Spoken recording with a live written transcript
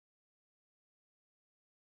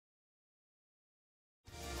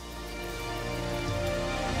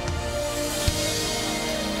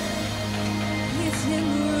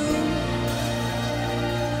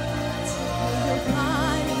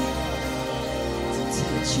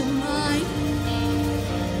touch your mind.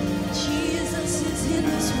 Jesus is in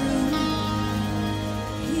this room.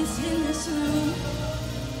 He's in this room.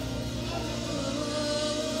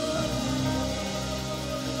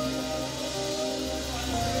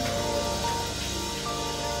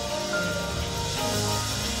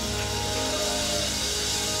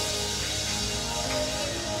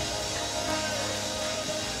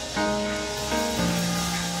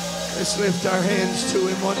 Let's lift our hands to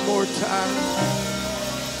him one more time.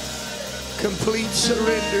 Complete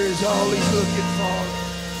surrender is all he's looking for.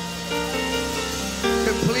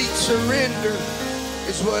 Complete surrender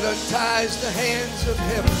is what unties the hands of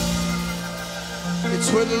heaven.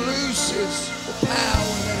 It's what looses the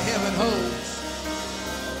power that heaven holds.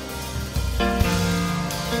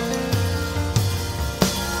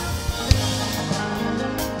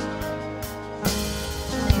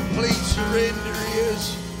 Complete surrender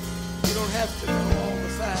is you don't have to know all the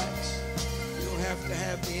facts. You don't have to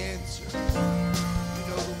have the answer. You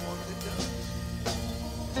know the one that does.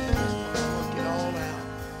 He's going to work it all out,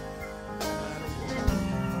 no matter what.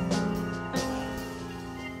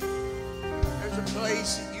 There's a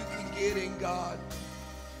place that you can get in God.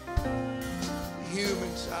 The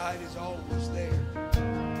human side is always there.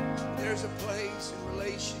 There's a place in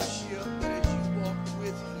relationship that as you walk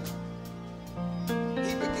with Him,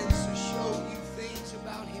 He begins to show you things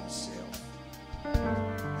about Himself that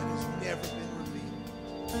has never been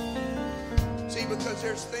revealed. See, because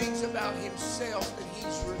there's things about Himself that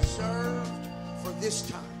He's reserved for this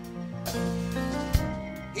time.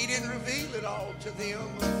 He didn't reveal it all to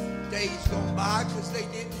them days gone by because they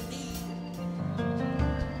didn't need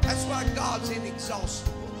it. That's why God's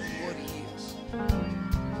inexhaustible in what He is.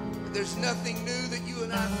 But there's nothing new that you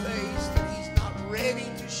and I face that He's not ready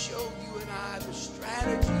to show you and I the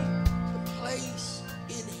strategy, the place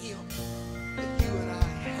in Him that you and I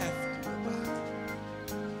have to abide.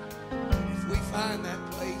 If we find that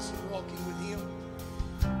place in walking with Him,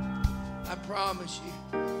 I promise you,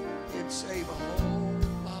 it'd save a whole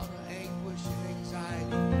lot of anguish and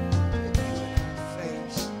anxiety that you and I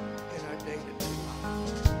face in our day-to-day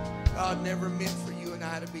life. God never meant for you and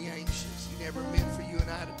I to be anxious. He never meant for you and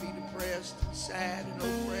I to be depressed and sad and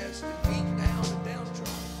oppressed and beaten down and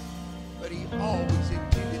downtrodden. But He always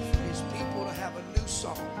intended for His people to have a new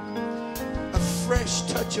song, a fresh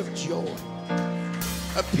touch of joy,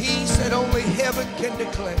 a peace that only heaven can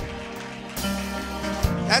declare.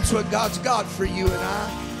 That's what God's got for you and I.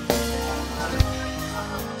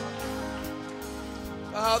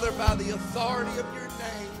 Father, by the authority of your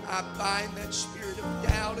name, I bind that spirit of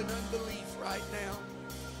doubt and unbelief right now.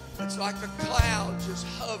 It's like a cloud just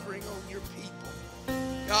hovering on your people.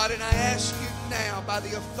 God, and I ask you now, by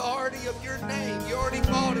the authority of your name, you already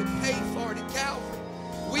bought it, paid for it at Calvary.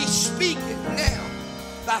 We speak it now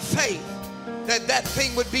by faith that that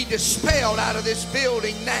thing would be dispelled out of this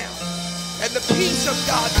building now. And the peace of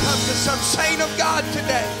God comes to some saint of God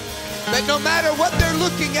today, that no matter what they're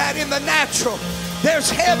looking at in the natural, there's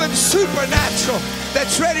heaven supernatural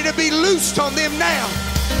that's ready to be loosed on them now.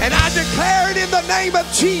 And I declare it in the name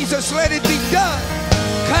of Jesus, let it be done.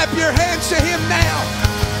 Clap your hands to Him now.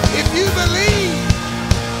 If you believe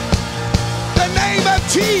the name of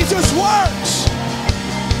Jesus works.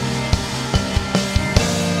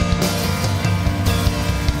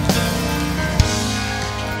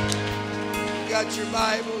 Got your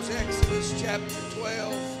Bibles, Exodus chapter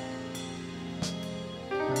 12.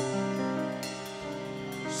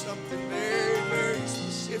 Something very, very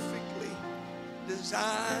specifically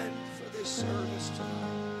designed for this service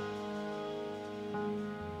tonight.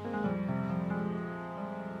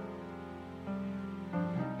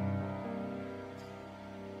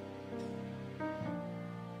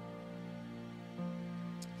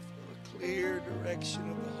 Feel a clear direction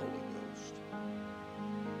of the Holy Ghost.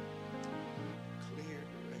 Clear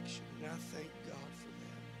direction. And I thank God for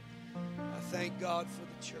that. I thank God for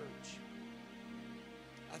the church.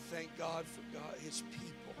 I thank God for His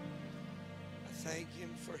people. I thank Him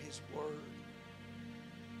for His word.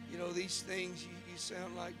 You know, these things, you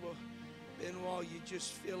sound like, well, Benoit, you're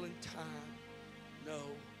just filling time. No,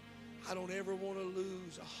 I don't ever want to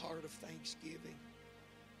lose a heart of thanksgiving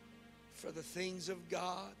for the things of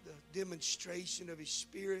God, the demonstration of His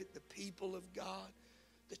Spirit, the people of God,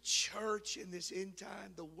 the church in this end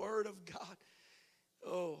time, the Word of God.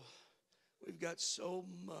 Oh, we've got so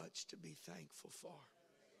much to be thankful for.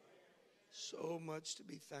 So much to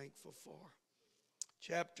be thankful for.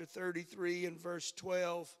 Chapter 33 and verse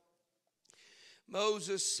 12.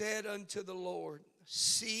 Moses said unto the Lord,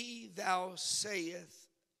 See, thou sayest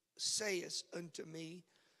unto me,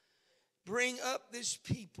 Bring up this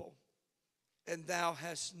people and thou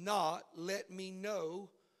hast not let me know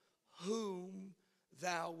whom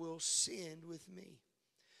thou wilt send with me.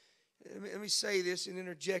 Let me say this and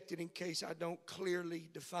interject it in case I don't clearly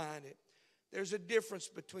define it. There's a difference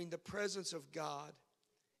between the presence of God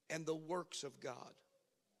and the works of God.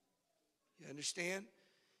 You understand?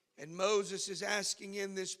 And Moses is asking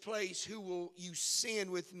in this place, who will you send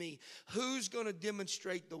with me? Who's going to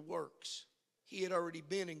demonstrate the works? He had already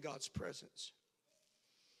been in God's presence.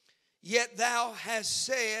 Yet thou hast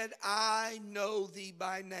said, I know thee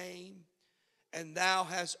by name, and thou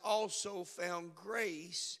hast also found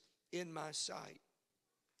grace in my sight.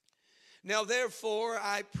 Now therefore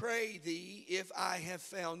I pray thee, if I have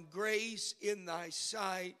found grace in thy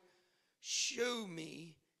sight, shew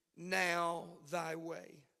me now thy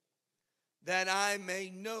way, that I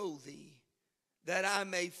may know thee, that I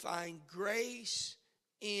may find grace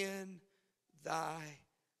in thy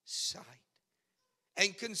sight.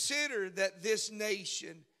 And consider that this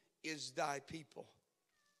nation is thy people.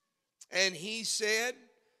 And he said,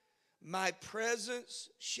 my presence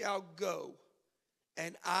shall go,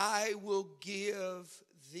 and I will give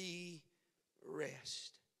thee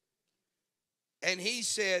rest. And he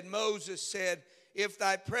said, Moses said, if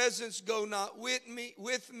thy presence go not with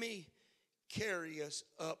me, carry us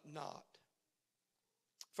up not.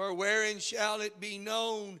 For wherein shall it be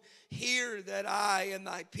known here that I and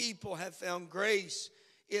thy people have found grace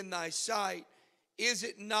in thy sight? Is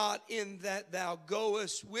it not in that thou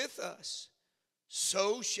goest with us?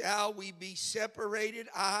 So shall we be separated,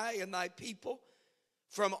 I and thy people,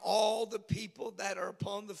 from all the people that are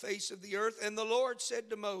upon the face of the earth. And the Lord said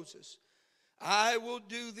to Moses, I will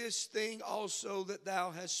do this thing also that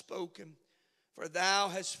thou hast spoken, for thou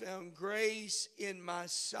hast found grace in my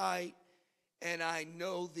sight, and I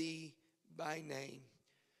know thee by name.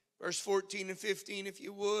 Verse 14 and 15, if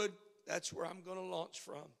you would, that's where I'm going to launch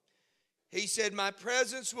from. He said, my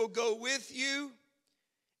presence will go with you,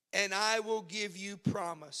 and I will give you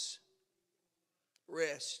promise.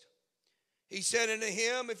 Rest. He said unto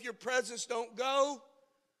him, if your presence don't go,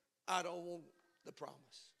 I don't want the promise.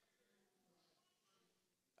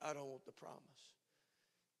 I don't want the promise.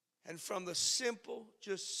 And from the simple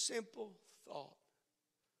thought,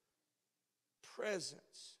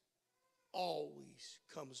 presence always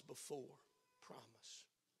comes before promise.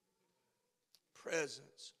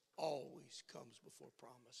 Presence always comes before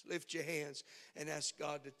promise. Lift your hands and ask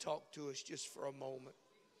God to talk to us just for a moment.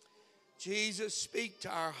 Jesus, speak to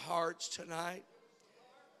our hearts tonight.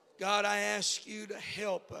 God, I ask you to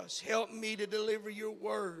help us. Help me to deliver your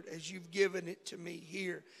word as you've given it to me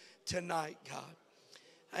here tonight, God.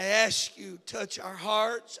 I ask you to touch our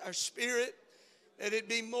hearts, our spirit. Let it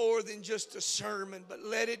be more than just a sermon, but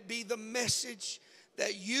let it be the message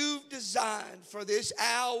that you've designed for this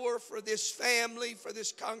hour, for this family, for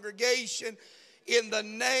this congregation. In the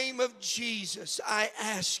name of Jesus, I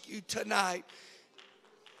ask you tonight.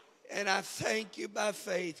 And I thank you by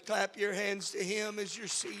faith. Clap your hands to him as you're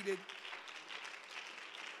seated.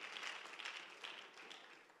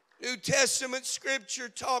 New Testament scripture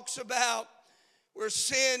talks about where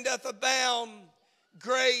sin doth abound,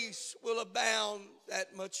 grace will abound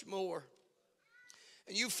that much more.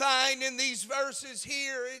 And you find in these verses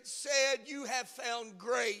here, it said, you have found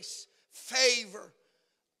grace, favor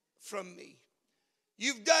from me.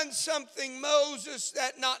 You've done something, Moses,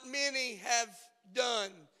 that not many have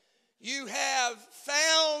done. You have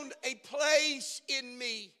found a place in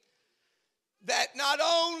me that not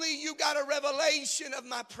only you got a revelation of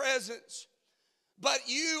my presence, but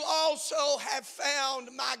you also have found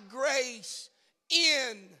my grace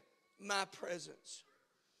in my presence.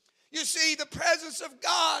 You see, the presence of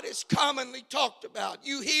God is commonly talked about.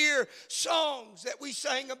 You hear songs that we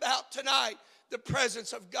sang about tonight, the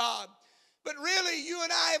presence of God. But really, you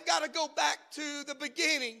and I have got to go back to the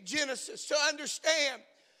beginning, Genesis, to understand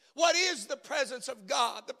what is the presence of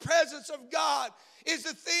God. The presence of God is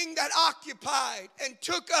the thing that occupied and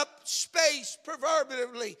took up space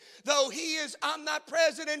proverbially. Though he is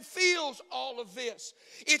omnipresent and feels all of this,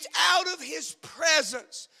 it's out of his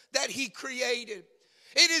presence that he created.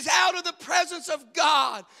 It is out of the presence of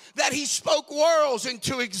God that he spoke worlds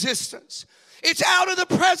into existence. It's out of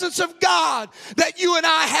the presence of God that you and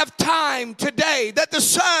I have time today, that the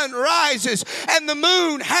sun rises and the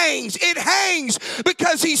moon hangs. It hangs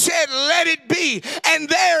because he said, let it be. And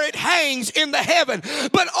there it hangs in the heaven.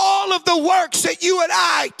 But all of the works that you and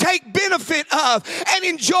I take benefit of and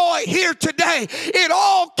enjoy here today, it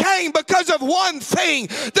all came because of one thing.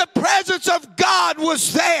 The presence of God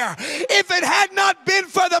was there. If it had not been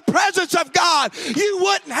for the presence of God, you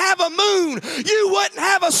wouldn't have a moon. You wouldn't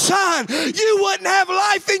have a sun. You you wouldn't have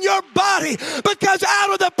life in your body, because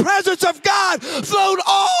out of the presence of God flowed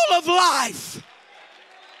all of life.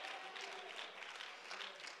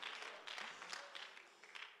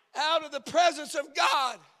 Out of the presence of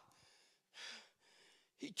God,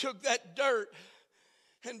 he took that dirt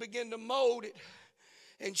and began to mold it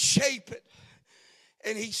and shape it.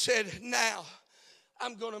 And he said, now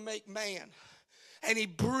I'm going to make man. And he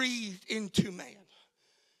breathed into man.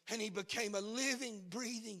 And he became a living,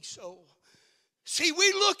 breathing soul. See,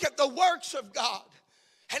 we look at the works of God.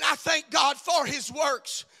 And I thank God for his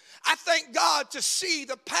works. I thank God to see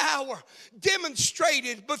the power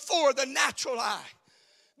demonstrated before the natural eye.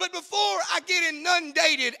 But before I get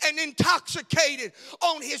inundated and intoxicated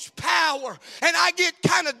on his power, and I get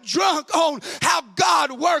kind of drunk on how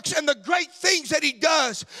God works and the great things that he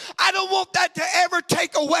does, I don't want that to ever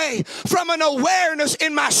take away from an awareness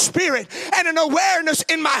in my spirit and an awareness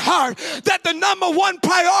in my heart that the number one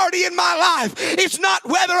priority in my life is not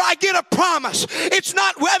whether I get a promise. It's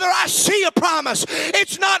not whether I see a promise.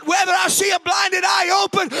 It's not whether I see a blinded eye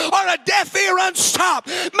open or a deaf ear unstopped.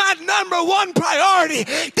 My number one priority,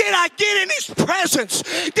 did I get in his presence?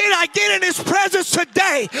 Did I get in his presence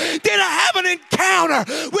today? Did I have an encounter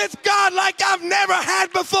with God like I've never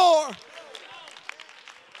had before?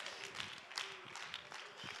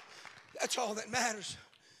 That's all that matters.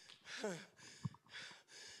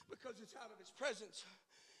 Because it's out of his presence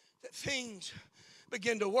that things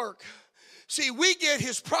begin to work. See, we get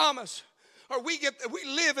his promise. Or we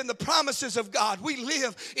live in the promises of God. We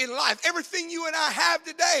live in life. Everything you and I have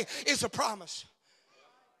today is a promise.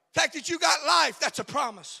 The fact that you got life, that's a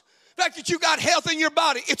promise. The fact that you got health in your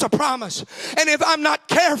body, it's a promise. And if I'm not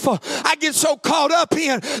careful, I get so caught up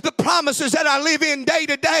in the promises that I live in day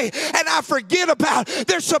to day, and I forget about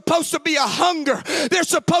there's supposed to be a hunger. There's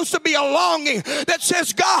supposed to be a longing that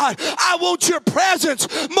says, God, I want your presence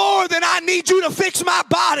more than I need you to fix my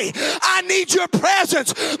body. I need your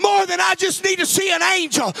presence more than I just need to see an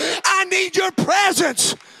angel. I need your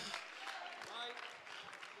presence.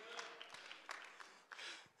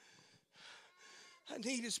 I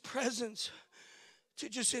need his presence to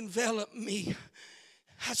just envelop me.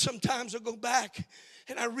 I sometimes will go back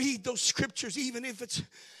and I read those scriptures, even if it's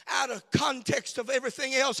out of context of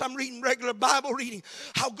everything else. I'm reading regular Bible reading.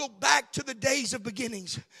 I'll go back to the days of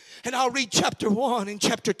beginnings and I'll read chapter 1 and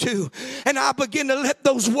chapter 2, and I'll begin to let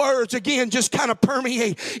those words again just kind of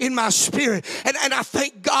permeate in my spirit. And I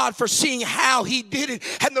thank God for seeing how he did it,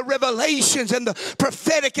 and the revelations and the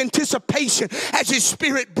prophetic anticipation as his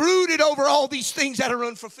spirit brooded over all these things that are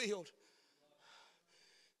unfulfilled.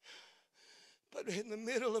 But in the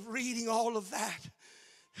middle of reading all of that,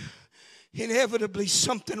 inevitably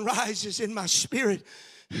something rises in my spirit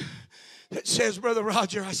that says, Brother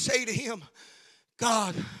Roger, I say to him,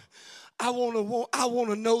 God, I want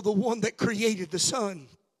to know the one that created the sun.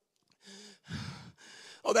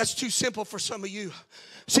 Oh, that's too simple for some of you.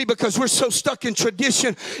 See, because we're so stuck in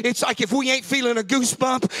tradition, it's like if we ain't feeling a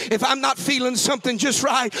goosebump, if I'm not feeling something just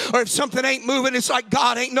right, or if something ain't moving, it's like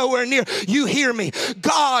God ain't nowhere near. You hear me?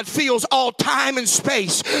 God feels all time and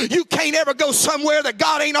space. You can't ever go somewhere that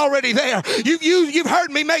God ain't already there. You've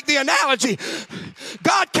heard me make the analogy.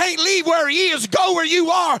 God can't leave where he is, go where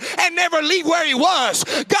you are, and never leave where he was.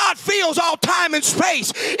 God feels all time and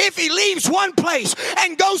space. If he leaves one place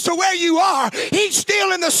and goes to where you are, he's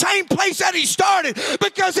still in the same place that he started,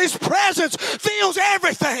 because his presence feels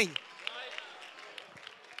everything.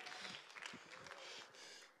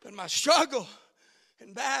 But my struggle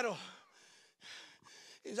and battle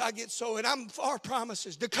is I get so, and I'm for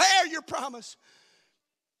promises. Declare your promise.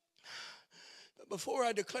 But before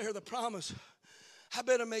I declare the promise, I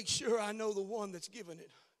better make sure I know the one that's given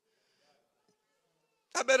it.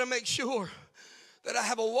 I better make sure that I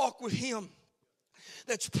have a walk with him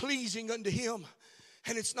that's pleasing unto him.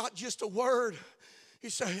 And it's not just a word. You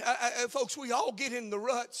say, folks, we all get in the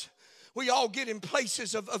ruts. We all get in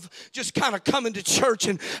places of just kind of coming to church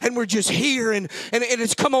and we're just here and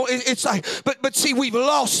it's come on. It's like, but see, we've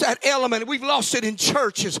lost that element. We've lost it in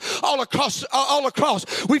churches all across.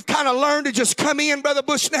 We've kind of learned to just come in, Brother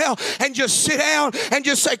Bushnell, and just sit down and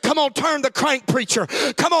just say, come on, turn the crank, preacher.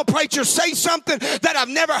 Come on, preacher, say something that I've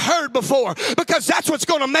never heard before, because that's what's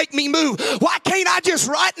going to make me move. Why can't I just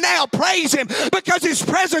right now praise him? Because his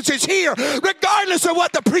presence is here, regardless of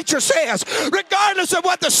what the preacher says, regardless of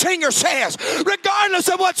what the singer says, regardless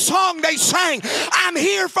of what song they sang. I'm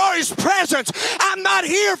here for his presence. I'm not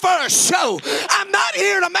here for a show. I'm not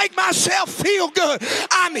here to make myself feel good.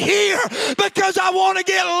 I'm here because I want to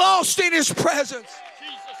get lost in his presence.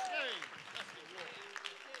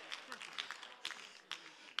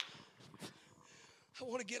 I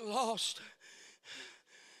want to get lost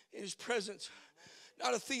in His presence.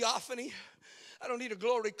 Not a theophany. I don't need a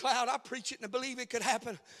glory cloud. I preach it and I believe it could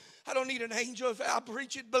happen. I don't need an angel. If I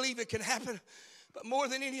preach it, believe it can happen. But more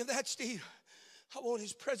than any of that, Steve, I want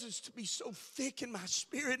His presence to be so thick in my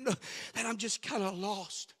spirit that I'm just kind of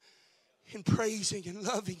lost in praising and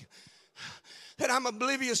loving. That I'm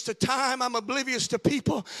oblivious to time, I'm oblivious to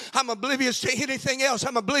people, I'm oblivious to anything else.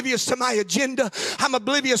 I'm oblivious to my agenda, I'm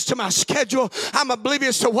oblivious to my schedule, I'm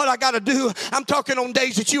oblivious to what I got to do. I'm talking on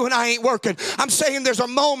days that you and I ain't working. I'm saying there's a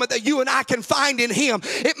moment that you and I can find in Him.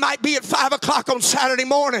 It might be at 5 o'clock on Saturday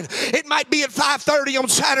morning. It might be at 5:30 on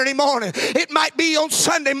Saturday morning. It might be on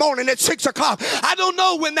Sunday morning at 6 o'clock. I don't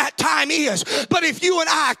know when that time is, but if you and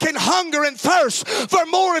I can hunger and thirst for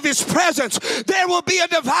more of His presence, there will be a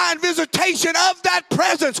divine visitation of that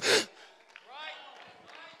presence.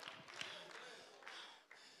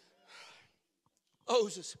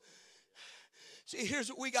 Moses. See, here's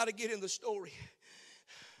what we got to get in the story.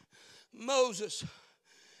 Moses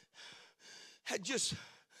had just,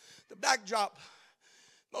 the backdrop,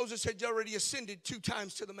 Moses had already ascended 2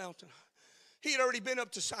 times to the mountain. He had already been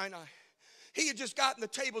up to Sinai. He had just gotten the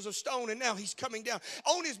tables of stone, and now he's coming down.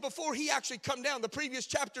 Before he actually come down, the previous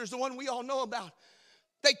chapter is the one we all know about.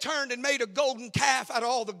 They turned and made a golden calf out of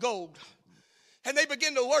all the gold. And they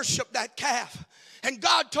began to worship that calf. And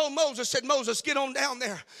God told Moses, said, Moses, get on down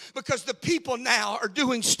there, because the people now are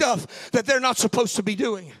doing stuff that they're not supposed to be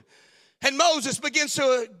doing. And Moses begins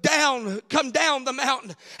to come down the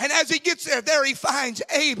mountain. And as he gets there he finds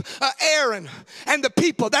Aaron and the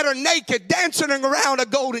people that are naked dancing around a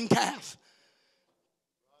golden calf.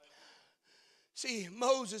 See,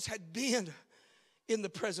 Moses had been in the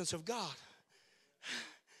presence of God.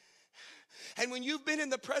 And when you've been in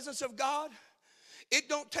the presence of God, it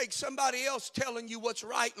don't take somebody else telling you what's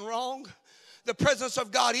right and wrong. The presence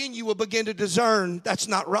of God in you will begin to discern that's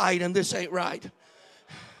not right and this ain't right.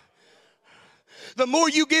 The more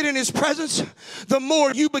you get in His presence, the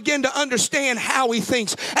more you begin to understand how He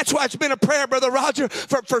thinks. That's why it's been a prayer, Brother Roger,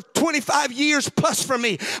 for 25 years plus for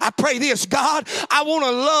me. I pray this: God, I want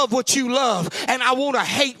to love what you love, and I want to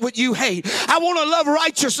hate what you hate. I want to love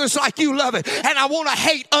righteousness like you love it, and I want to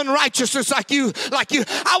hate unrighteousness like you.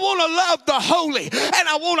 I want to love the holy, and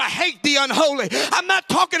I want to hate the unholy. I'm not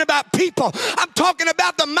talking about people. I'm talking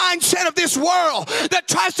about the mindset of this world that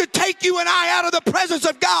tries to take you and I out of the presence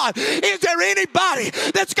of God. Is there anybody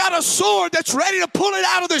that's got a sword that's ready to pull it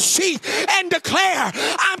out of the sheath and declare,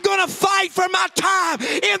 I'm going to fight for my time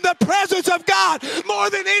in the presence of God more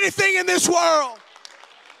than anything in this world?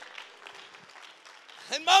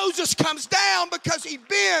 And Moses comes down because he'd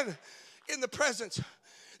been in the presence.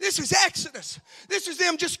 This is Exodus. This is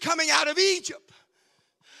them just coming out of Egypt.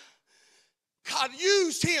 God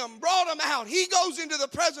used him, brought him out. He goes into the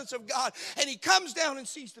presence of God and he comes down and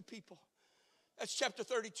sees the people. That's chapter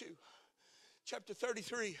 32. Chapter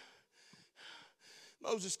 33,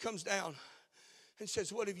 Moses comes down and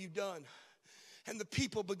says, what have you done? And the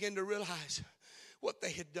people begin to realize what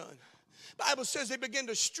they had done. The Bible says they begin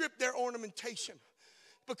to strip their ornamentation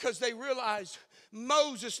because they realized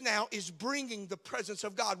Moses now is bringing the presence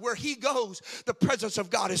of God. Where he goes, the presence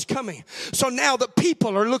of God is coming. So now the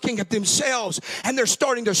people are looking at themselves and they're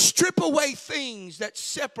starting to strip away things that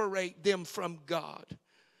separate them from God.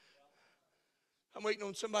 I'm waiting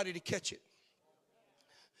on somebody to catch it.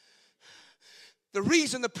 The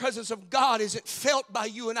reason the presence of God isn't felt by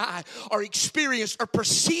you and I, or experienced or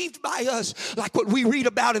perceived by us like what we read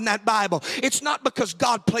about in that Bible, it's not because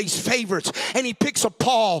God plays favorites and He picks a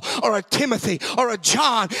Paul or a Timothy or a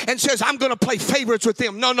John and says, I'm going to play favorites with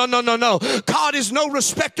them. No. God is no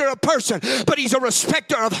respecter of person, but He's a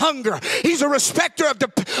respecter of hunger. He's a respecter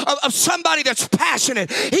of somebody that's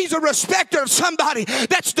passionate. He's a respecter of somebody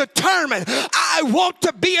that's determined. I want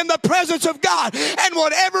to be in the presence of God, and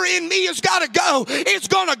whatever in me has got to go, it's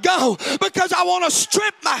gonna go, because I want to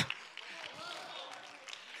strip my.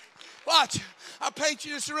 Watch, I'll paint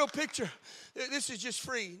you this real picture. This is just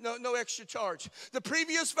free, no extra charge. The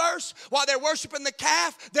previous verse, while they're worshiping the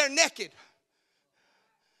calf, they're naked.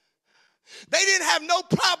 They didn't have no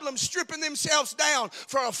problem stripping themselves down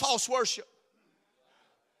for a false worship.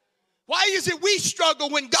 Why is it we struggle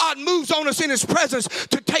when God moves on us in His presence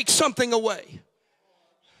to take something away?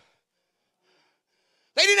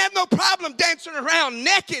 They didn't have no problem dancing around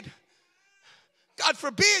naked. God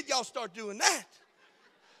forbid y'all start doing that.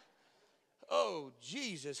 Oh,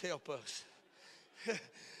 Jesus, help us.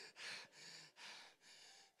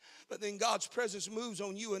 But then God's presence moves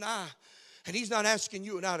on you and I, and He's not asking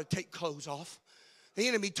you and I to take clothes off. The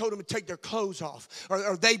enemy told them to take their clothes off,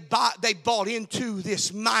 or they bought into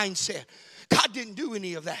this mindset. God didn't do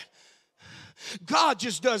any of that. God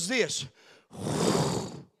just does this.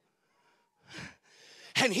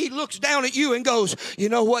 and he looks down at you and goes, you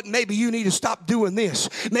know what, maybe you need to stop doing this.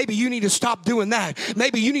 Maybe you need to stop doing that.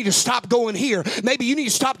 Maybe you need to stop going here. Maybe you need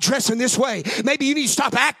to stop dressing this way. Maybe you need to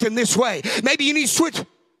stop acting this way. Maybe you need to switch.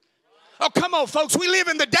 Oh, come on, folks. We live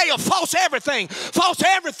in the day of false everything. False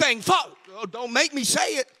everything. Oh, don't make me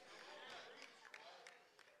say it.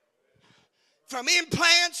 From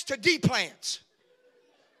implants to deplants.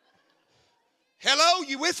 Hello,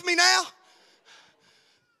 you with me now?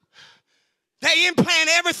 They implant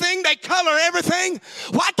everything. They color everything.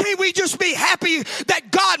 Why can't we just be happy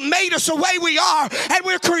that God made us the way we are and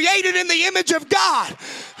we're created in the image of God?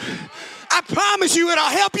 I promise you it'll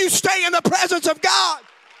help you stay in the presence of God.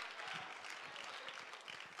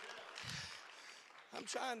 I'm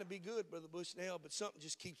trying to be good, Brother Bushnell, but something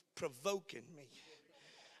just keeps provoking me.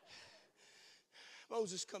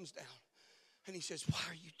 Moses comes down and he says, why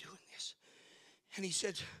are you doing this? And he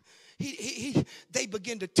said, they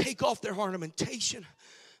begin to take off their ornamentation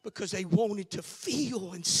because they wanted to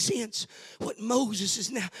feel and sense what Moses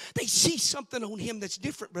is now. They see something on him that's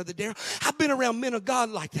different, Brother Darrell. I've been around men of God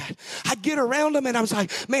like that. I'd get around them and I was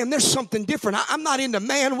like, man, there's something different. I'm not into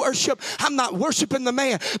man worship. I'm not worshiping the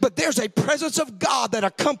man. But there's a presence of God that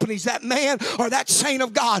accompanies that man or that saint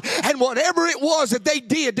of God. And whatever it was that they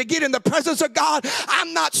did to get in the presence of God,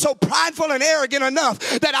 I'm not so prideful and arrogant enough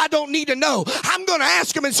that I don't need to know. I'm going to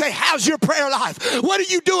ask them and say, how's your prayer life? What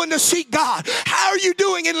are you doing to seek God? How are you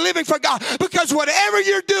doing in living for God? Because whatever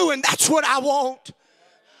you're doing, that's what I want.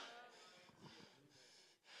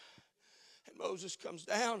 And Moses comes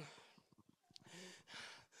down,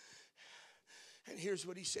 and here's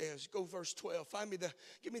what he says. Go verse 12.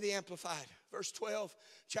 Give me the Amplified. Verse 12,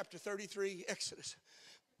 chapter 33, Exodus.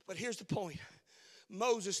 But here's the point.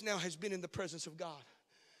 Moses now has been in the presence of God.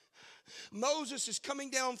 Moses is coming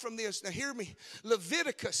down from this. Now hear me.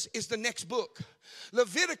 Leviticus is the next book.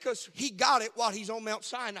 Leviticus, he got it while he's on Mount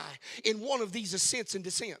Sinai in one of these ascents and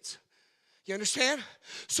descents. You understand?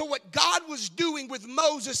 So what God was doing with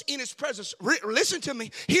Moses in his presence, listen to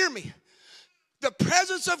me, hear me. The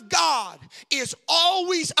presence of God is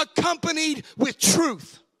always accompanied with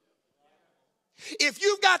truth. If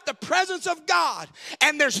you've got the presence of God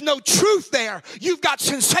and there's no truth there, you've got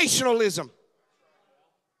sensationalism.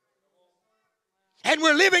 And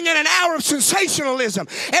we're living in an hour of sensationalism.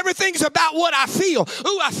 Everything's about what I feel.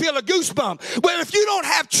 Ooh, I feel a goosebump. Well, if you don't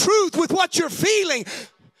have truth with what you're feeling,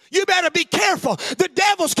 you better be careful. The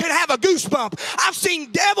devils can have a goosebump. I've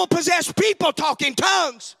seen devil-possessed people talk in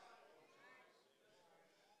tongues.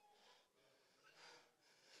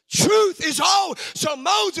 Truth is all. So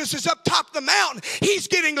Moses is up top of the mountain. He's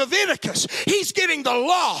getting Leviticus. He's getting the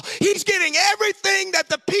law. He's getting everything that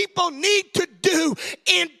the people need to do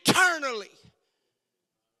internally.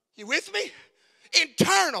 You with me?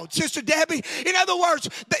 Internal, Sister Debbie. In other words,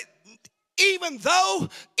 even though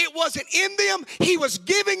it wasn't in them, he was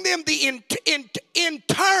giving them the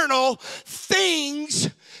internal things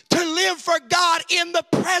to live for God in the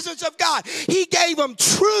presence of God. He gave them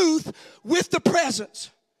truth with the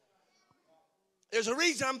presence. There's a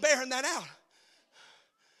reason I'm bearing that out.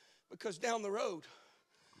 Because down the road,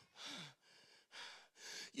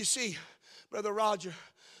 you see, Brother Roger,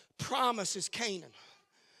 promise is Canaan.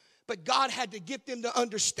 But God had to get them to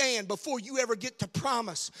understand before you ever get to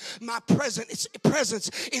promise, my presence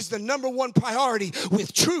is the number one priority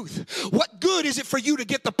with truth. What good is it for you to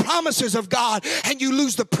get the promises of God and you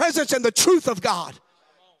lose the presence and the truth of God?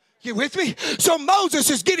 You with me? So Moses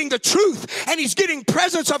is getting the truth and he's getting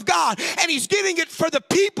presence of God and he's getting it for the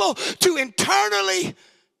people to internally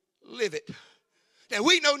live it. Now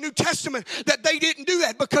we know New Testament that they didn't do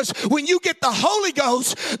that because when you get the Holy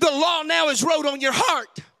Ghost, the law now is wrote on your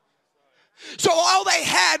heart. So all they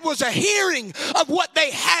had was a hearing of what they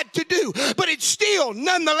had to do. But it still,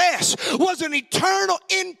 nonetheless, was an internal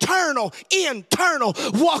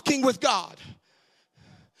walking with God.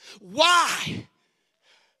 Why?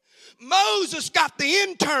 Moses got the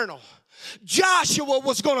internal. Joshua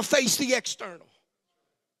was going to face the external.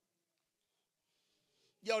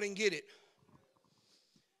 Y'all didn't get it.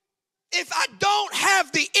 If I don't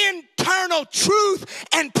have the internal truth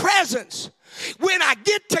and presence, when I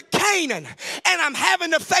get to Canaan and I'm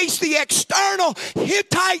having to face the external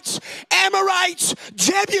Hittites, Amorites,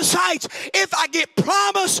 Jebusites, if I get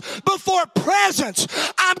promise before presence,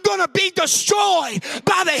 I'm going to be destroyed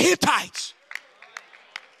by the Hittites.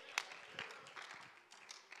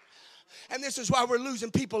 And this is why we're losing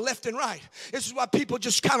people left and right. This is why people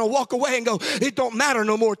just kind of walk away and go, it don't matter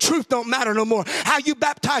no more. Truth don't matter no more. How you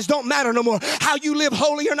baptize don't matter no more. How you live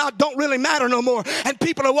holy or not don't really matter no more. And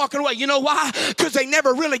people are walking away. You know why? Because they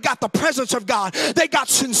never really got the presence of God. They got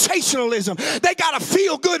sensationalism. They got a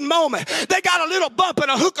feel-good moment. They got a little bump and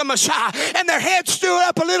a hook of Messiah. And their head stood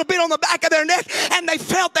up a little bit on the back of their neck. And they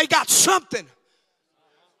felt they got something.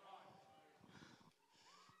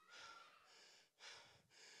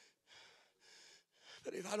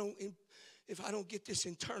 But if I don't get this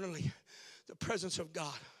internally, the presence of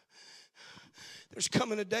God, there's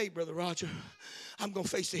coming a day, Brother Roger, I'm going to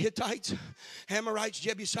face the Hittites, Amorites,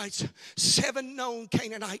 Jebusites, 7 known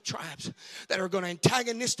Canaanite tribes that are going to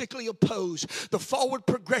antagonistically oppose the forward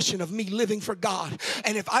progression of me living for God.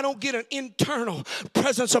 And if I don't get an internal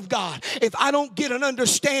presence of God, if I don't get an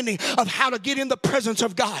understanding of how to get in the presence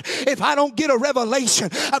of God, if I don't get a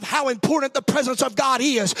revelation of how important the presence of God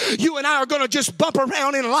is, you and I are going to just bump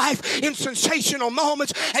around in life in sensational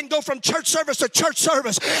moments and go from church service to church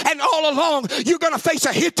service. And all along, you're going to face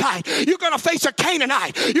a Hittite. You're going to face a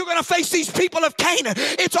Canaanite. You're going to face these people of Canaan.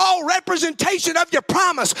 It's all representation of your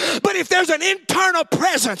promise. But if there's an internal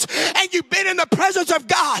presence and you've been in the presence of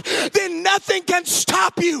God, then nothing can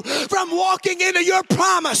stop you from walking into your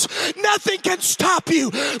promise. Nothing can stop you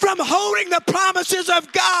from holding the promises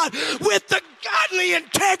of God with the godly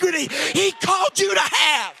integrity He called you to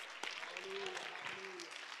have.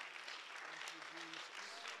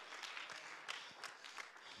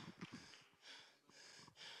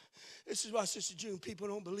 This is why, Sister June, people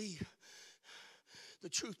don't believe the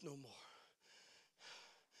truth no more.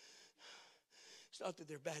 It's not that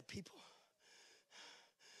they're bad people.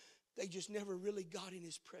 They just never really got in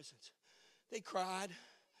His presence. They cried.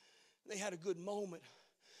 They had a good moment.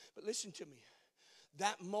 But listen to me.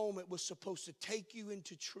 That moment was supposed to take you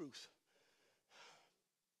into truth.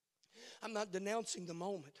 I'm not denouncing the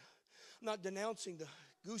moment. I'm not denouncing the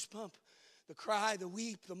goosebump, the cry, the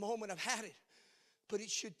weep, the moment. I've had it. But it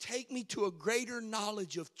should take me to a greater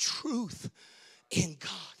knowledge of truth in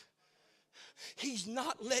God. He's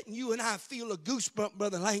not letting you and I feel a goosebump,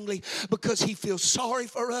 Brother Langley, because He feels sorry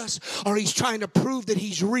for us or He's trying to prove that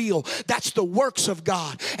He's real. That's the works of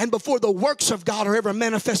God. And before the works of God are ever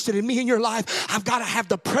manifested in me in your life, I've got to have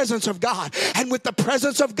the presence of God. And with the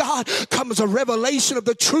presence of God comes a revelation of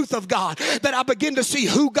the truth of God, that I begin to see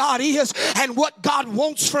who God is and what God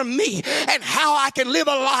wants from me and how I can live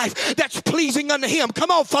a life that's pleasing unto Him.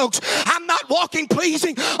 Come on, folks. I'm not walking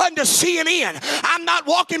pleasing unto CNN. I'm not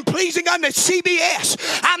walking pleasing unto CBS.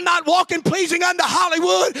 I'm not walking pleasing unto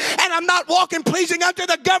Hollywood, and I'm not walking pleasing unto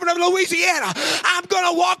the governor of Louisiana. I'm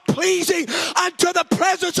going to walk pleasing unto the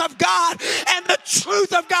presence of God and the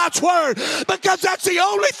truth of God's word, because that's the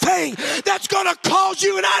only thing that's going to cause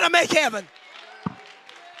you and I to make heaven.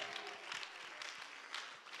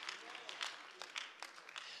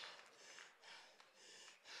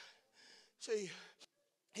 See,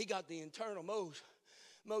 he got the internal.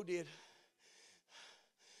 Mo did.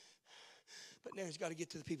 But now he's got to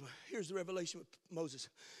get to the people. Here's the revelation with Moses.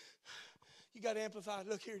 You got to amplify.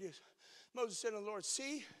 Look, here it is. Moses said to the Lord,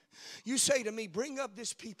 see, you say to me, bring up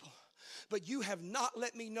this people, but you have not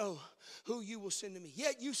let me know who you will send to me.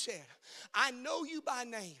 Yet you said, I know you by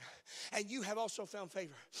name, and you have also found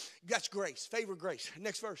favor. That's grace. Favor, grace.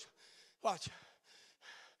 Next verse. Watch.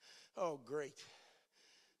 Oh, great.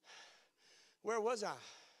 Where was I?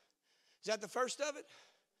 Is that the first of it?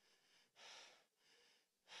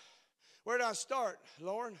 Where did I start,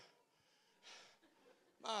 Lauren?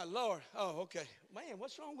 My Lord. Oh, okay. Man,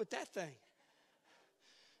 what's wrong with that thing?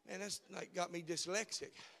 Man, that's like got me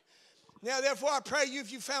dyslexic. Now, therefore, I pray you,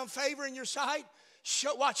 if you found favor in your sight,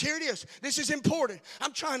 watch, here it is. This is important.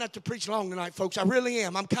 I'm trying not to preach long tonight, folks. I really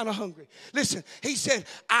am. I'm kind of hungry. Listen, he said,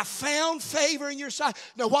 I found favor in your sight.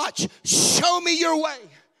 Now, watch. Show me your way.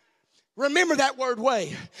 Remember that word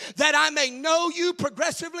way. That I may know you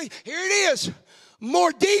progressively. Here it is.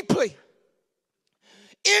 More deeply.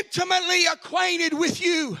 Intimately acquainted with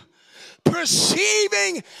you,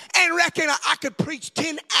 perceiving and recognizing. I could preach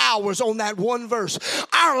 10 hours on that one verse.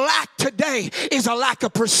 Our lack today is a lack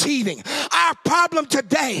of perceiving. Our problem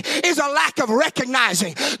today is a lack of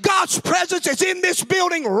recognizing. God's presence is in this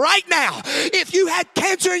building right now. If you had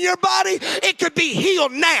cancer in your body, it could be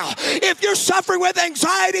healed now. If you're suffering with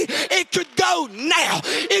anxiety, it could go now.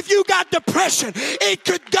 If you got depression, it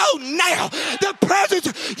could go now. The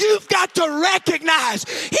presence, you've got to recognize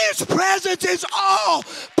His presence is all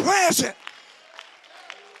present.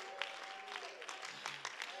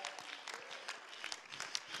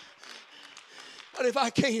 But if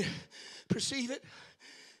I can't perceive it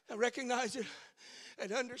and recognize it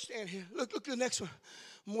and understand it, look at the next one.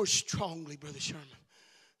 more strongly, Brother Sherman.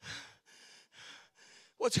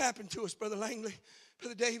 What's happened to us, Brother Langley,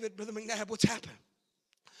 Brother David, Brother McNabb? What's happened?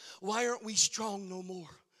 Why aren't we strong no more?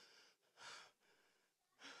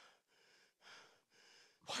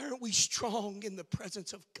 Why aren't we strong in the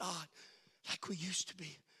presence of God like we used to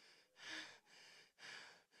be?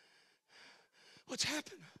 What's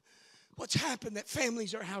happened? What's happened that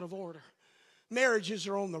families are out of order? Marriages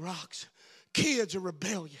are on the rocks. Kids are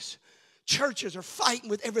rebellious. Churches are fighting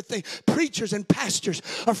with everything. Preachers and pastors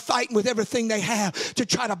are fighting with everything they have to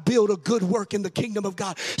try to build a good work in the kingdom of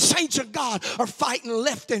God. Saints of God are fighting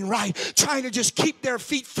left and right, trying to just keep their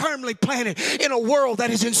feet firmly planted in a world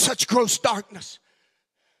that is in such gross darkness.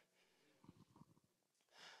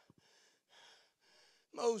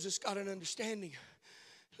 Moses got an understanding.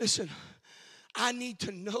 Listen, I need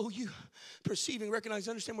to know you, perceiving, recognize,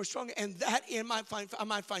 understand we're strong, and that I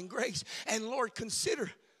might find grace. And Lord,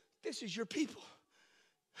 consider this is your people.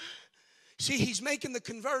 See, he's making the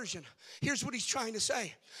conversion. Here's what he's trying to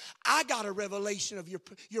say. I got a revelation of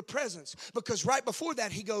your presence. Because right before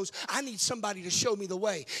that, he goes, I need somebody to show me the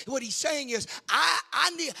way. What he's saying is,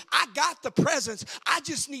 I got the presence. I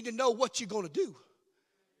just need to know what you're going to do.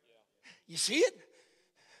 You see it?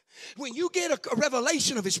 When you get a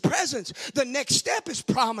revelation of his presence, the next step is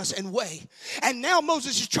promise and way. And now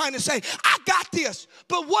Moses is trying to say, I got this,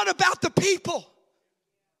 but what about the people?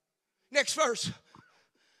 Next verse.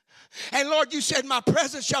 And Lord, you said my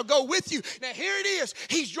presence shall go with you. Now here it is.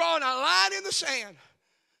 He's drawing a line in the sand.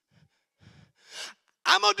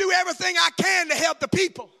 I'm going to do everything I can to help the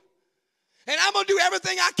people. And I'm going to do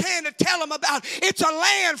everything I can to tell them about it's a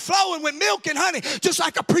land flowing with milk and honey, just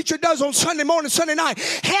like a preacher does on Sunday morning, Sunday night.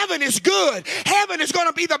 Heaven is good. Heaven is going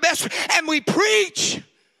to be the best. And we preach.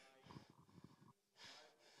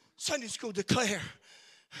 Sunday school declare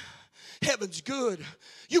heaven's good.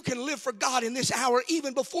 You can live for God in this hour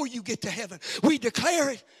even before you get to heaven. We declare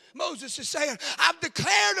it. Moses is saying, I've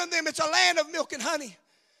declared on them it's a land of milk and honey.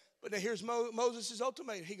 But now here's Moses'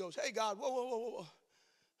 ultimatum. He goes, hey, God, whoa.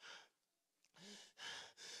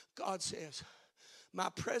 God says, my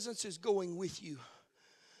presence is going with you,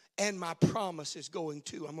 and my promise is going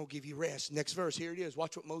too. I'm going to give you rest. Next verse, here it is.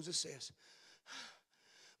 Watch what Moses says.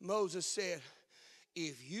 Moses said,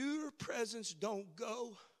 if your presence don't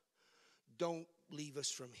go, don't leave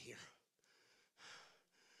us from here.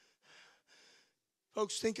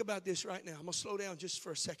 Folks, think about this right now. I'm going to slow down just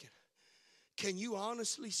for a second. Can you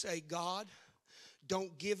honestly say, God,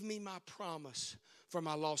 don't give me my promise for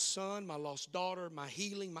my lost son, my lost daughter, my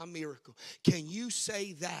healing, my miracle? Can you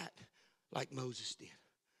say that like Moses did?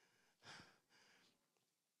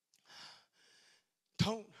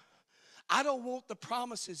 I don't want the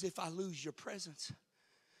promises if I lose your presence.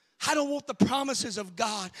 I don't want the promises of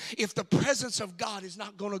God if the presence of God is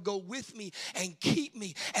not going to go with me and keep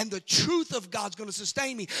me, and the truth of God's going to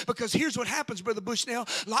sustain me. Because here's what happens, Brother Bushnell.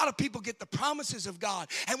 A lot of people get the promises of God,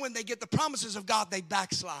 and when they get the promises of God, they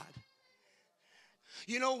backslide.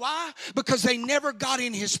 You know why? Because they never got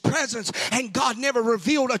in his presence, and God never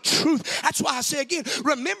revealed a truth. That's why I say again,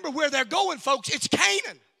 remember where they're going, folks. It's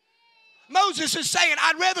Canaan. Moses is saying,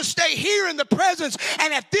 I'd rather stay here in the presence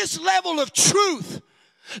and at this level of truth,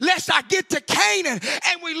 lest I get to Canaan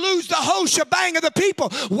and we lose the whole shebang of the people.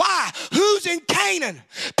 Why? Who's in Canaan?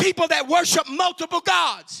 People that worship multiple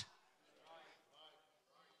gods.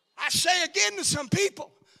 I say again to some people,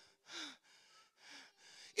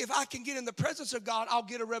 if I can get in the presence of God, I'll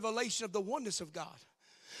get a revelation of the oneness of God.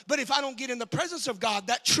 But if I don't get in the presence of God,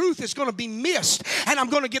 that truth is going to be missed. And I'm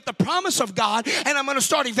going to get the promise of God, and I'm going to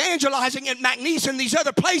start evangelizing at McNeese and these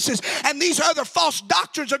other places. And these other false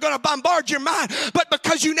doctrines are going to bombard your mind. But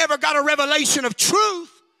because you never got a revelation of truth,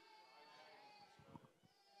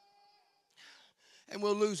 and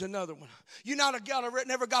we'll lose another one. You never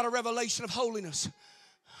got a revelation of holiness.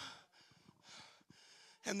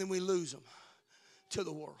 And then we lose them to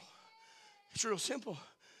the world. It's real simple.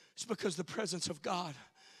 It's because the presence of God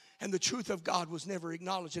and the truth of God was never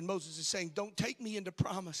acknowledged. And Moses is saying, don't take me into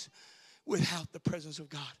promise without the presence of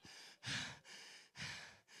God.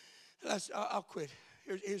 I'll quit.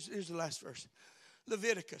 Here's the last verse.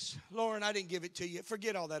 Leviticus. Lauren, I didn't give it to you.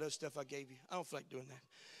 Forget all that other stuff I gave you. I don't feel like doing that.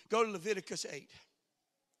 Go to Leviticus 8.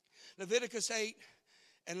 Leviticus 8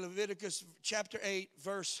 and Leviticus chapter 8,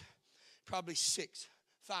 verse probably 6,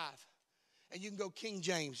 5. And you can go King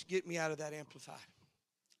James. Get me out of that Amplified.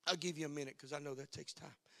 I'll give you a minute because I know that takes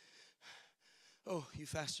time. Oh, you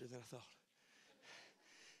faster than I thought.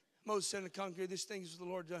 Moses said to the congregation, this thing is the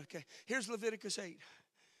Lord done. Okay, here's Leviticus 8.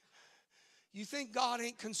 You think God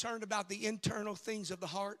ain't concerned about the internal things of the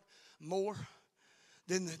heart more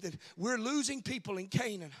then we're losing people in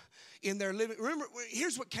Canaan in their living. Remember,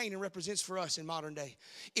 here's what Canaan represents for us in modern day.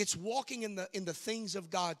 It's walking in the things of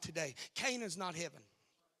God today. Canaan's not heaven.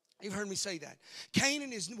 You've heard me say that.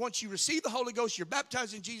 Canaan is, once you receive the Holy Ghost, you're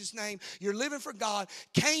baptized in Jesus' name, you're living for God.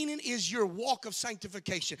 Canaan is your walk of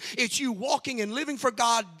sanctification. It's you walking and living for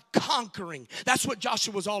God, conquering. That's what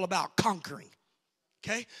Joshua was all about, conquering.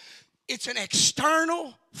 Okay? It's an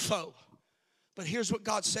external foe. But here's what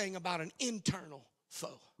God's saying about an internal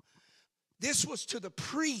foe. This was to the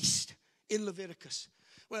priest in Leviticus.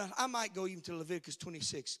 Well, I might go even to Leviticus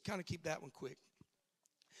 26. Kind of keep that one quick.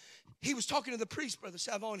 He was talking to the priest, Brother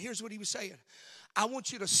Savon. Here's what he was saying. I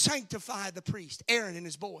want you to sanctify the priest, Aaron and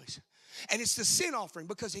his boys. And it's the sin offering,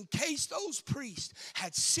 because in case those priests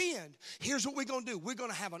had sinned, here's what we're going to do. We're going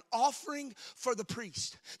to have an offering for the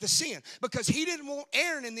priest, the sin, because he didn't want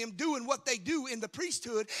Aaron and them doing what they do in the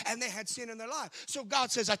priesthood, and they had sin in their life. So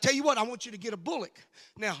God says, I tell you what, I want you to get a bullock.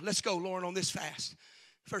 Now, let's go, Lauren, on this fast.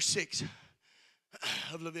 Verse 6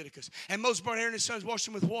 of Leviticus. And Moses brought Aaron and his sons, washed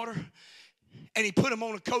them with water, and he put him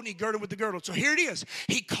on a coat and he girded him with the girdle. So here it is.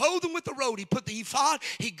 He clothed him with the robe. He put the ephod.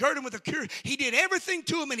 He girded him with the curry. He did everything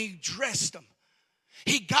to him and he dressed him.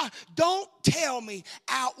 Don't tell me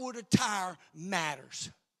outward attire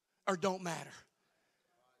matters or don't matter.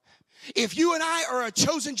 If you and I are a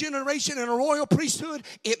chosen generation and a royal priesthood,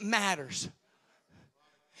 it matters.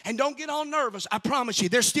 And don't get all nervous. I promise you,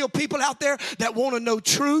 there's still people out there that want to know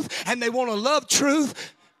truth and they want to love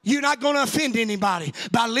truth. You're not going to offend anybody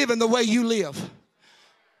by living the way you live.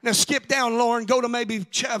 Now skip down, Lauren. Go to maybe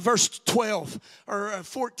verse 12 or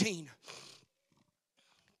 14.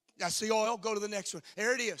 That's the oil. Go to the next one.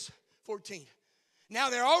 There it is, 14. Now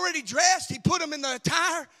they're already dressed. He put them in the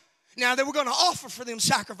attire. Now they were going to offer for them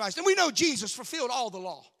sacrifice. And we know Jesus fulfilled all the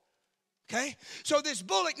law. Okay? So this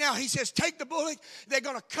bullock now, he says, take the bullock. They're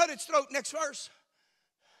going to cut its throat. Next verse.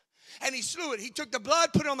 And he slew it. He took the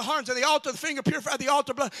blood, put it on the horns of the altar, the finger purified the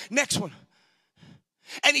altar blood. Next one.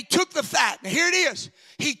 And he took the fat. Now here it is.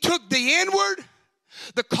 He took the inward,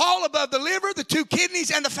 the caul above the liver, the two kidneys,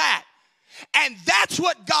 and the fat. And that's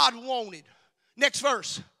what God wanted. Next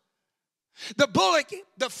verse. The bullock,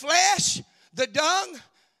 the flesh, the dung,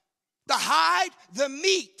 the hide, the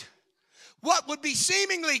meat. What would be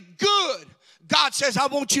seemingly good, God says, I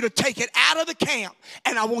want you to take it out of the camp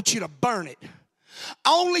and I want you to burn it.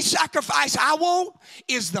 Only sacrifice I want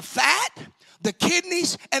is the fat, the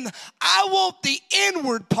kidneys, and I want the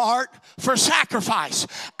inward part for sacrifice.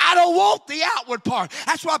 I don't want the outward part.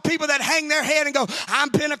 That's why people that hang their head and go, I'm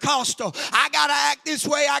Pentecostal. I got to act this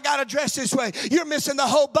way. I got to dress this way. You're missing the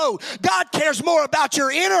whole boat. God cares more about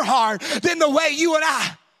your inner heart than the way you and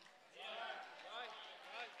I.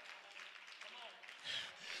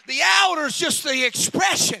 The outer is just the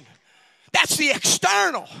expression. That's the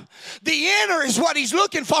external. The inner is what he's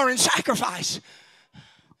looking for in sacrifice.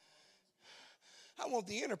 I want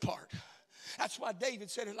the inner part. That's why David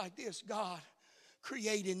said it like this. God,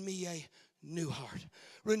 create in me a new heart.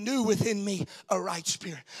 Renew within me a right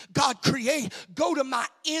spirit. God, go to my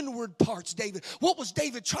inward parts, David. What was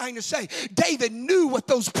David trying to say? David knew what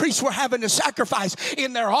those priests were having to sacrifice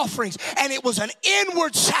in their offerings, and it was an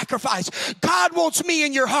inward sacrifice. God wants me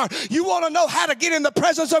in your heart. You want to know how to get in the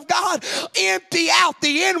presence of God? Empty out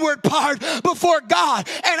the inward part before God,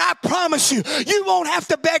 and I promise you, you won't have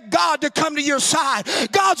to beg God to come to your side.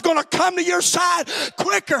 God's going to come to your side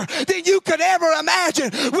quicker than you could ever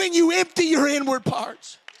imagine when you empty your inward parts.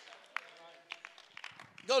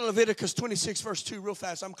 Go to Leviticus 26, verse 2 real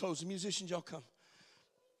fast. I'm closing. Musicians, y'all come.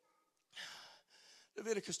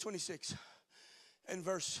 Leviticus 26 and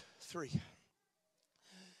verse 3.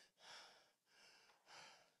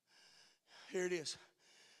 Here it is.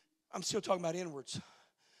 I'm still talking about inwards.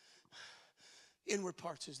 Inward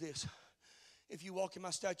parts is this. If you walk in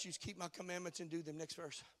my statutes, keep my commandments, and do them. Next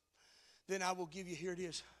verse. Then I will give you, here it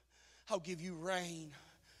is, I'll give you rain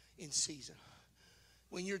in season.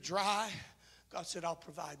 When you're dry, God said, I'll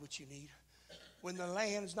provide what you need. When the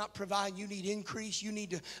land is not providing, you need increase. You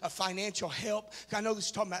need a financial help. I know this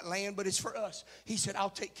is talking about land, but it's for us. He said, I'll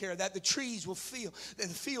take care of that. The trees will feel, and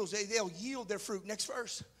the fields, they'll yield their fruit. Next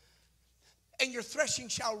verse. And your threshing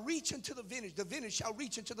shall reach into the vintage shall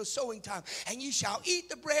reach into the sowing time, and you shall eat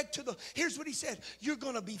the bread to the, here's what he said, you're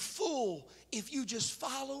going to be full if you just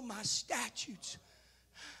follow my statutes.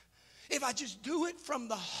 If I just do it from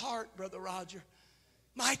the heart, Brother Roger.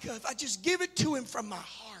 Micah, if I just give it to him from my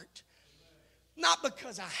heart, not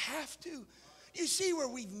because I have to. You see where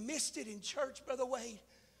we've missed it in church, Brother Wade?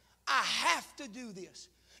 I have to do this.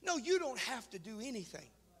 No, you don't have to do anything.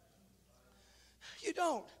 You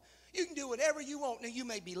don't. You can do whatever you want. Now, you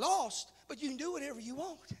may be lost, but you can do whatever you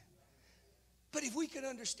want. But if we could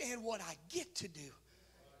understand what I get to do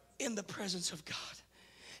in the presence of God.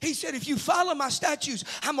 He said, if you follow my statutes,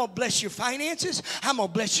 I'm going to bless your finances. I'm going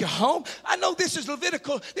to bless your home. I know this is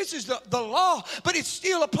Levitical. This is the law, but it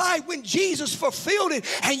still applied when Jesus fulfilled it.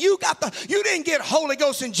 And you didn't get Holy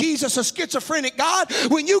Ghost and Jesus, a schizophrenic God.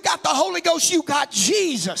 When you got the Holy Ghost, you got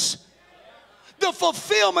Jesus. The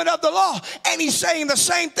fulfillment of the law. And he's saying the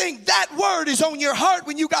same thing. That word is on your heart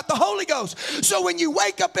when you got the Holy Ghost. So when you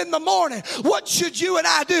wake up in the morning, what should you and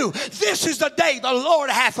I do? This is the day the Lord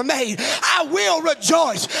hath made. I will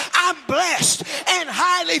rejoice. I'm blessed and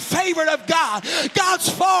highly favored of God. God's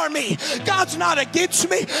for me. God's not against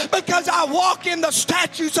me, because I walk in the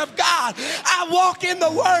statutes of God. I walk in the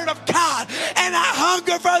word of God, and I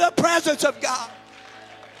hunger for the presence of God.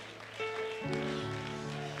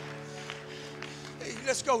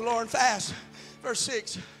 Let's go, Lauren, fast. Verse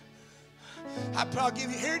 6. I'll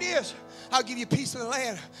give you, here it is. I'll give you peace in the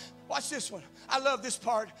land. Watch this one. I love this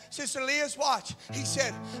part. Sister Liz, watch. He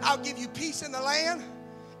said, I'll give you peace in the land.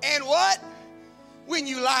 And what? When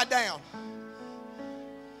you lie down.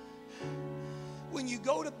 When you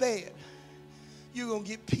go to bed, you're going to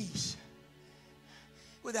get peace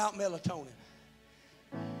without melatonin.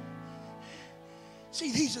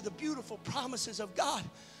 See, these are the beautiful promises of God.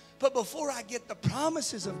 But before I get the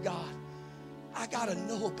promises of God, I got to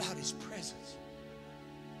know about his presence.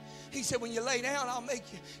 He said, when you lay down, I'll make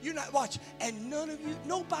you. You're not, watch, and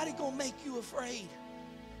nobody going to make you afraid.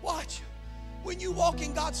 Watch, when you walk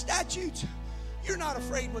in God's statutes, you're not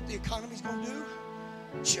afraid what the economy's going to do.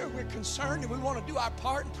 Sure, we're concerned and we want to do our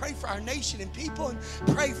part and pray for our nation and people and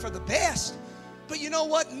pray for the best. But you know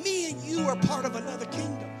what? Me and you are part of another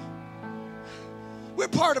kingdom. We're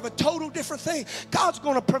part of a total different thing. God's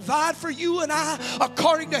going to provide for you and I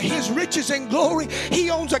according to his riches and glory. He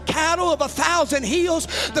owns a cattle of 1,000 hills.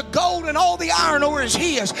 The gold and all the iron ore is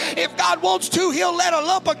his. If God wants to, he'll let a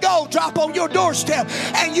lump of gold drop on your doorstep,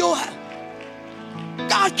 and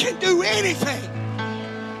God can do anything.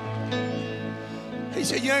 He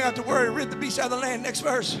said, you ain't got to worry. Rid the beast out of the land. Next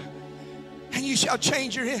verse. And you shall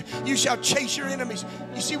chase your enemies.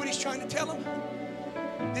 You see what he's trying to tell them?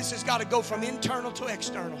 This has got to go from internal to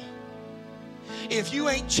external. If you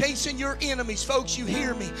ain't chasing your enemies, folks, you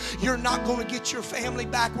hear me, you're not going to get your family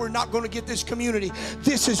back. We're not going to get this community.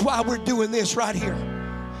 This is why we're doing this right here.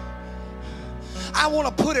 I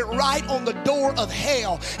want to put it right on the door of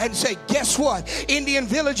hell and say, guess what? Indian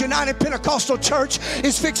Village United Pentecostal Church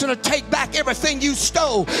is fixing to take back everything you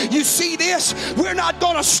stole. You see this? We're not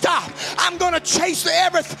going to stop. I'm going to chase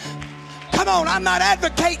everything. Come on, I'm not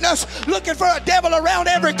advocating us looking for a devil around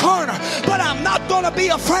every corner, but I'm not going to be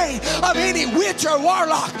afraid of any witch or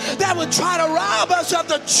warlock that would try to rob us of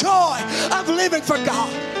the joy of living for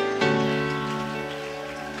God.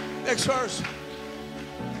 Next verse.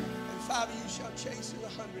 And 5 of you shall chase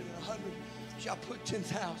 100, and 100 shall put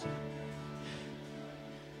 10,000.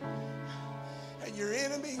 And your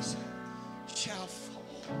enemies shall fall.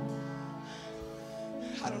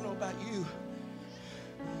 I don't know about you.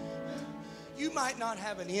 You might not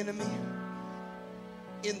have an enemy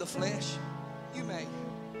in the flesh. You may.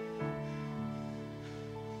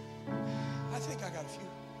 I think I got a few.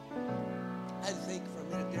 I had to think for a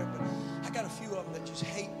minute there, but I got a few of them that just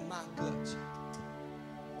hate my guts.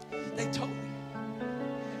 They told me.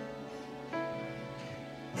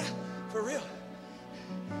 Yeah, for real.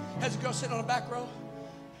 There's a girl sitting on the back row.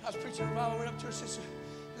 I was preaching a while. I went up to her sister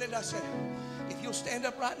Linda. I said, if you'll stand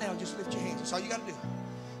up right now, just lift your hands. That's all you got to do.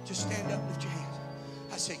 Just stand up, lift your hands.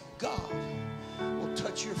 I said, God will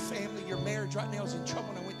touch your family, your marriage. Right now I was in trouble,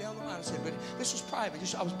 and I went down the line. I said, but this was private.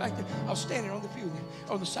 I was back there. I was standing on the pew,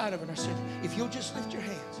 on the side of it. And I said, if you'll just lift your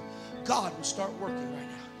hands, God will start working right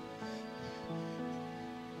now.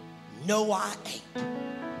 No, I ain't.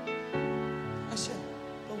 I said,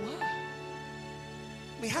 but why?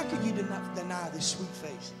 I mean, how could you deny this sweet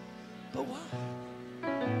face? But why?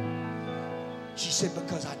 She said,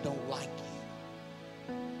 because I don't like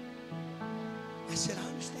you. I said, I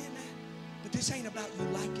understand that, but this ain't about you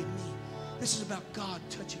liking me. This is about God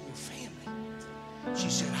touching your family. She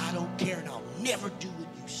said, I don't care, and I'll never do what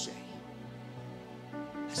you say.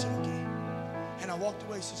 I said, okay. And I walked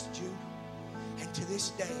away, Sister Jude, and to this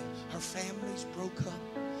day, her family's broke up.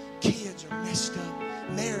 Kids are messed up.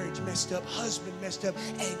 Marriage messed up. Husband messed up.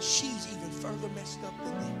 And she's even further messed up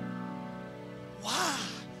than them. Why?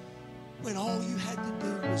 When all you had to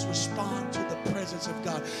do was respond to the presence of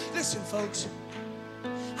God. Listen, folks.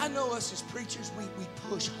 I know us as preachers, we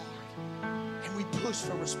push hard and we push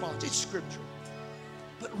for response. It's scriptural.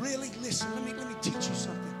 But really, listen, let me teach you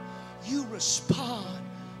something. You respond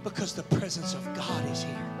because the presence of God is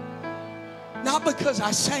here. Not because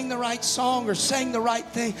I sang the right song or sang the right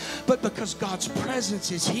thing, but because God's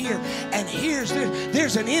presence is here. And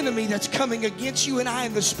there's an enemy that's coming against you and I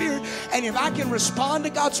in the spirit. And if I can respond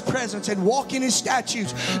to God's presence and walk in His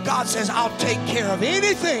statutes, God says, I'll take care of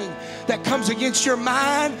anything that comes against your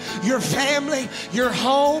mind, your family, your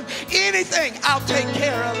home, anything. I'll take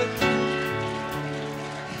care of it.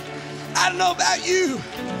 I don't know about you,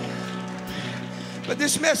 but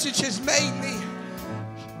this message has made me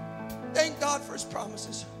thank God for His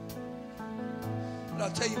promises. But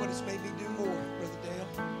I'll tell you what it's made me do more, Brother Dale.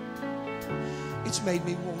 It's made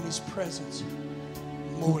me want His presence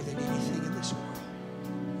more than anything in this world.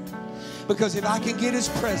 Because if I can get His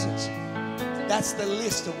presence, that's the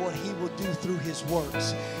list of what He will do through His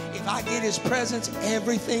works. If I get His presence,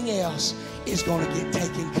 everything else is going to get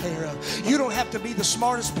taken care of. You don't have to be the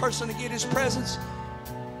smartest person to get His presence.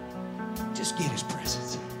 Just get His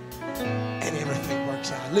presence. And everything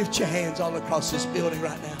works out. Lift your hands all across this building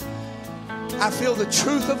right now. I feel the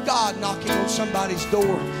truth of God knocking on somebody's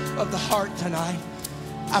door of the heart tonight.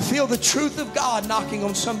 I feel the truth of God knocking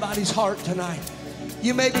on somebody's heart tonight.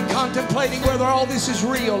 You may be contemplating whether all this is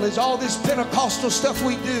real. Is all this Pentecostal stuff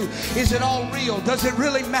we do, is it all real? Does it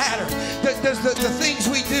really matter? Does the things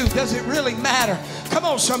we do, does it really matter? Come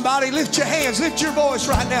on, somebody, lift your hands, lift your voice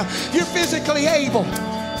right now. You're physically able.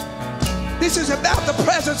 This is about the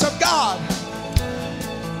presence of God.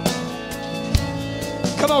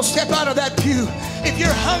 Come on, step out of that pew. If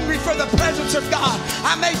you're hungry for the presence of God,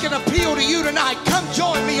 I make an appeal to you tonight. Come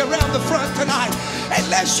join me around the front tonight. And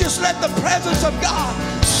let's just let the presence of God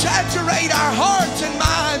saturate our hearts and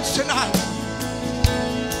minds tonight.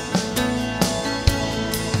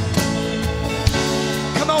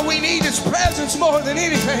 Come on, we need His presence more than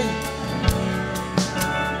anything.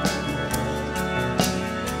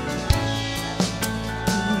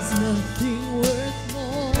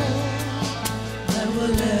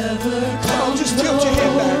 Come on, just tilt your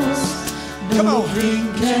head back. Come on.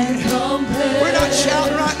 We're not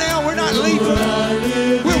shouting right now. We're not leaving.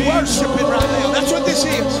 We're worshiping right now. That's what this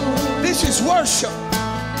is. This is worship.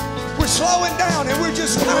 We're slowing down and we're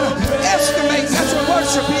just kind of estimating. That's what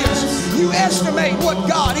worship is. You estimate what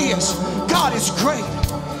God is. God is great.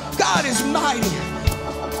 God is mighty.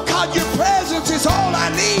 God, your presence is all I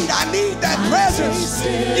need. I need that presence.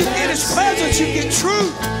 You get His presence, you get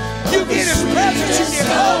truth. You get His presence, you get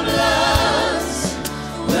hope.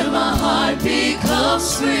 When my heart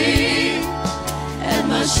becomes free and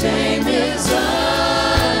my shame is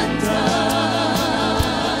undone.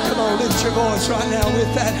 Come on, lift your voice right now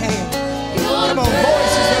with that hand. Come on,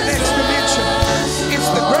 voice is the next dimension. It's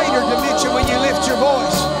the greater dimension when you lift your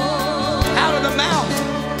voice. Out of the mouth.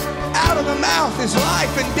 Out of the mouth is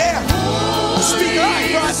life and death. Speak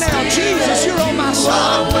life right now. Jesus, you're on my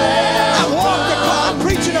side. I walk the clock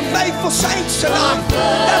preaching to faithful saints tonight.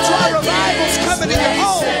 That's why revival's coming to your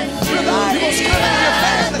home. Revival's coming to your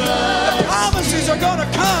family. The promises are going to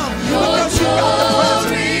come because you've got the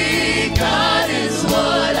presence. God is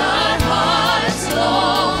what our hearts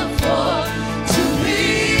long for, to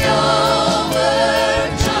be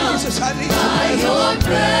overcome. Jesus, I need your presence.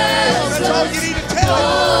 presence. That's all you need to tell Him.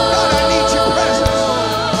 God, I need your presence.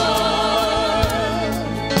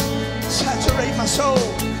 Saturate my soul,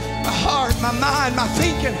 my heart, my mind, my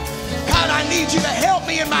thinking. God, I need you to help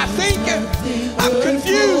me in my thinking. I'm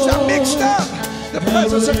confused. I'm mixed up. The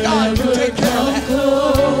presence of God can take care of that.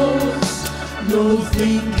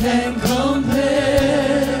 Nothing can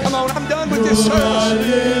compare. Come on, I'm done with this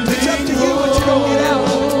service. It's up to you what you're going to get out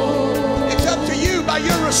of it. It's up to you by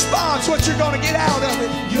your response what you're going to get out of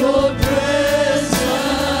it. Your presence,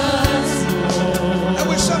 I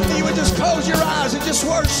wish some of you would just close your eyes and just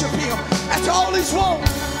worship Him. That's all He's wanting.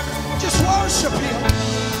 Just worship Him.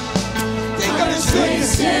 Think of His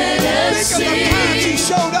goodness. Think of the times He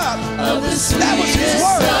showed up. That was His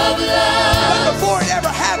word. But before it ever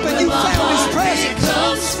happened, you found His presence.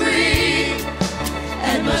 becomes free,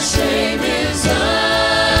 and my shame is undone.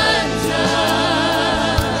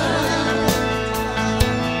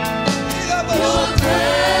 Your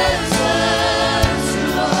presence,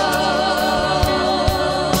 Lord.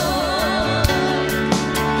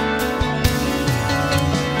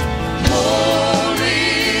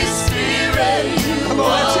 Holy Spirit, you Come on,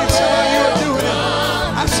 that's it. Some of you are doing it.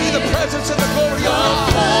 I see the presence and the glory of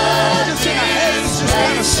God.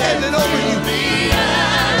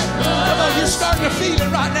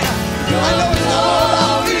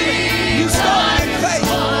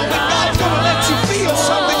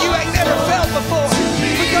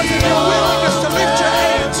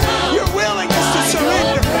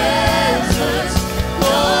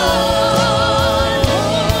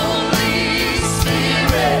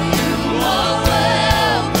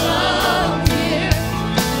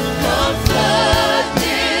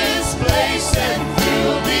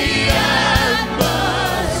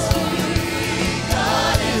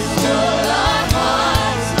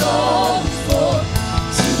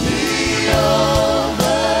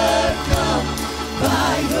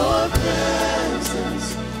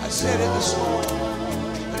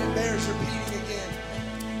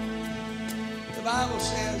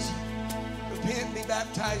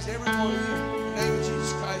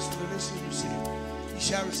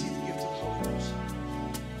 shall receive the gift of the Holy Ghost.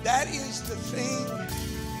 That is the thing,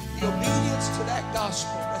 the obedience to that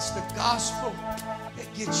gospel. That's the gospel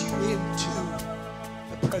that gets you into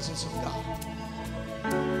the presence of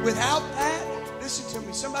God. Without that, listen to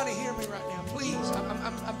me. Somebody hear me right now, please.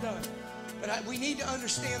 I'm done. But we need to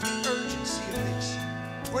understand the urgency of this.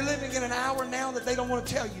 We're living in an hour now that they don't want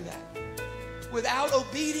to tell you that. Without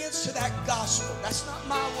obedience to that gospel, that's not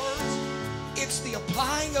my words. It's the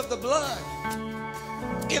applying of the blood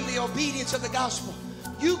in the obedience of the gospel.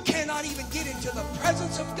 You cannot even get into the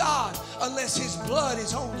presence of God unless His blood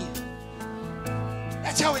is on you.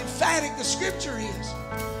 That's how emphatic the scripture is.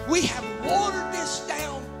 We have watered this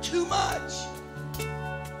down too much.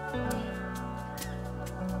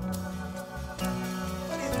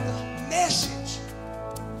 But in the message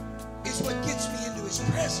is what gets me into His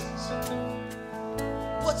presence.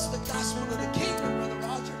 What's the gospel of the kingdom, Brother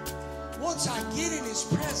Roger? Once I get in His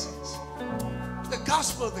presence, the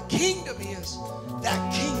gospel of the kingdom is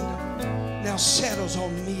that kingdom now settles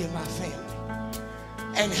on me and my family.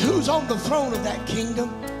 And who's on the throne of that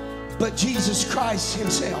kingdom but Jesus Christ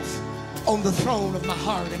Himself on the throne of my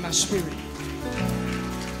heart and my spirit?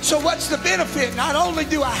 So what's the benefit? Not only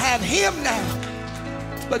do I have Him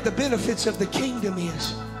now, but the benefits of the kingdom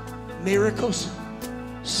is miracles,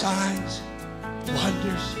 signs,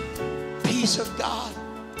 wonders, peace of God,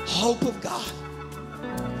 hope of God.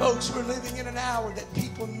 Folks, we're living in an hour that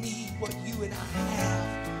people need what you and I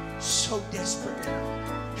have so desperately.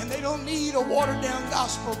 And they don't need a watered down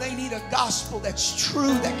gospel. They need a gospel that's true,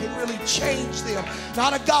 that can really change them.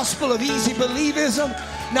 Not a gospel of easy believism,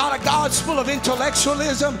 not a gospel of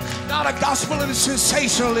intellectualism, not a gospel of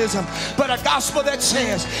sensationalism, but a gospel that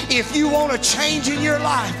says, if you want a change in your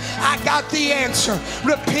life, I got the answer.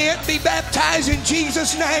 Repent, be baptized in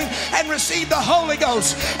Jesus' name, and receive the Holy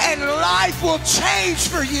Ghost, and life will change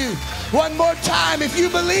for you. One more time, if you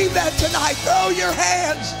believe that tonight, throw your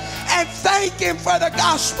hands and thank Him for the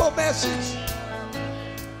gospel message.